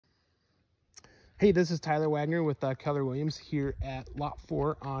Hey, this is Tyler Wagner with Keller Williams here at Lot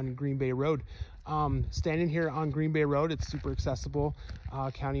 4 on Green Bay Road. Standing here on Green Bay Road, it's super accessible,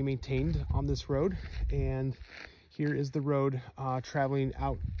 county maintained on this road. And here is the road traveling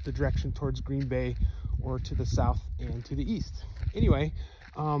out the direction towards Green Bay or to the south and to the east. Anyway,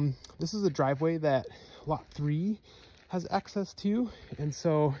 this is a driveway that Lot 3 has access to. And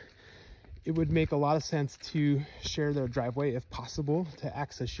so it would make a lot of sense to share their driveway if possible to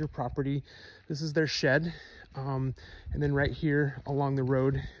access your property. This is their shed. And then right here along the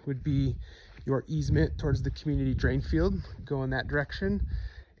road would be your easement towards the community drain field. Go in that direction.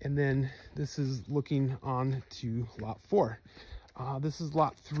 And then this is looking on to Lot 4. This is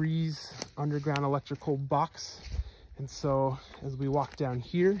Lot 3's underground electrical box. And so as we walk down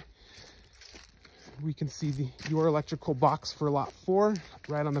here, we can see your electrical box for Lot 4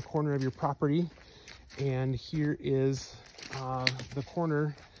 right on the corner of your property. And here is the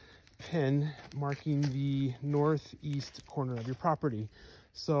corner pin marking the northeast corner of your property.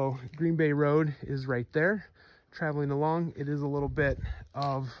 So Green Bay Road is right there. Traveling along, it is a little bit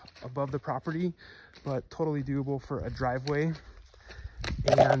above the property, but totally doable for a driveway.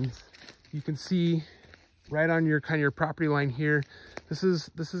 And you can see right on your your property line here, this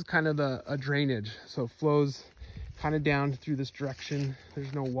is kind of a drainage, so it flows kind of down through this direction.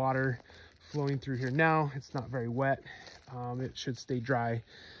 There's no water flowing through here now. It's not very wet. It should stay dry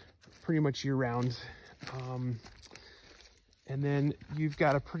pretty much year round. And then you've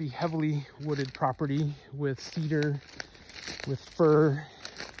got a pretty heavily wooded property with cedar, with fir,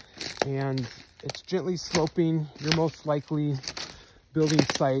 and it's gently sloping. Your most likely building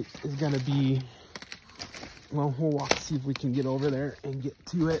site is going to be, well, we'll walk, see if we can get over there and get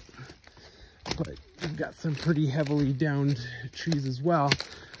to it. But you've got some pretty heavily downed trees as well.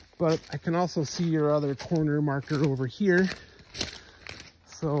 But I can also see your other corner marker over here.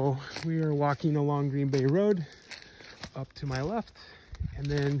 So we are walking along Green Bay Road up to my left. And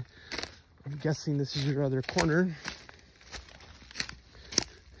then I'm guessing this is your other corner.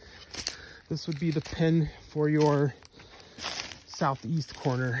 This would be the pin for your southeast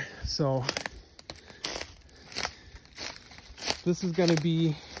corner. So this is going to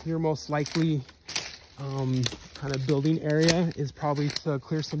be your most likely kind of building area, is probably to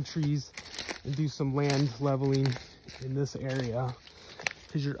clear some trees and do some land leveling in this area,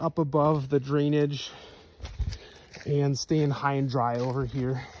 because you're up above the drainage and staying high and dry over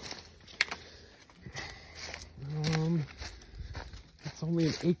here. It's only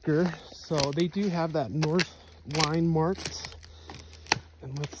an acre, so they do have that north line marked.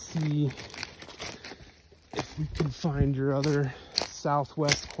 And let's see if we can find your other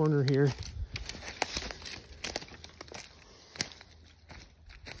southwest corner here.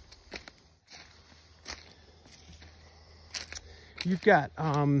 You've got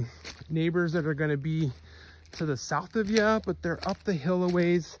neighbors that are going to be to the south of you, but they're up the hill a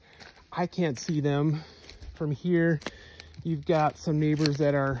ways. I can't see them from here. You've got some neighbors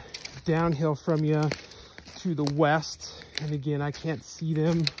that are downhill from you to the west, and again, I can't see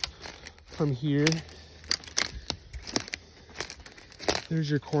them from here. There's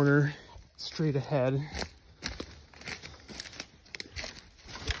your corner straight ahead.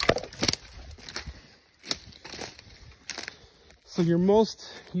 So your most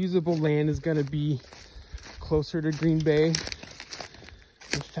usable land is going to be closer to Green Bay.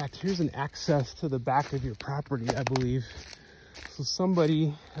 In fact, here's an access to the back of your property, I believe. So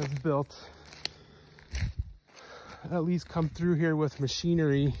somebody has built, at least come through here with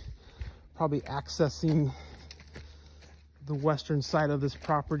machinery, probably accessing the western side of this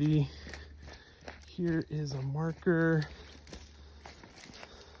property. Here is a marker.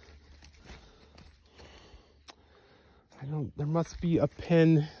 There must be a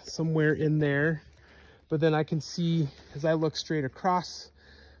pin somewhere in there, but then I can see as I look straight across,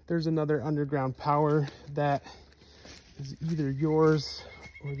 there's another underground power that is either yours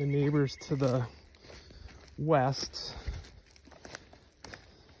or the neighbors to the west.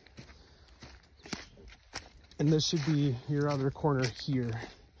 And this should be your other corner here.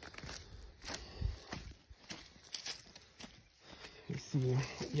 You see,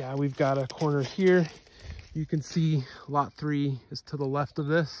 yeah, we've got a corner here. You can see Lot 3 is to the left of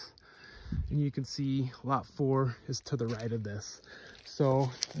this, and you can see Lot 4 is to the right of this.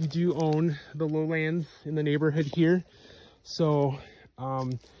 So you do own the lowlands in the neighborhood here. So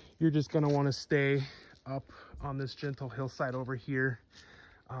you're just gonna wanna stay up on this gentle hillside over here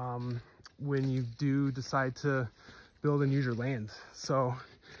when you do decide to build and use your land. So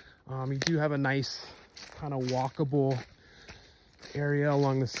you do have a nice kind of walkable area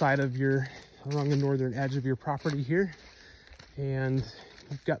along the side of along the northern edge of your property here. And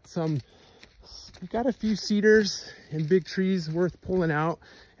you've got some you've got a few cedars and big trees worth pulling out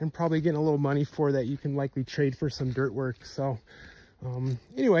and probably getting a little money for that you can likely trade for some dirt work. So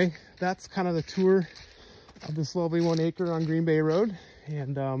anyway, that's kind of the tour of this lovely 1 acre on Green Bay Road.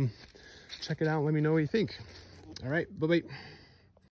 And check it out and let me know what you think. All right, bye-bye.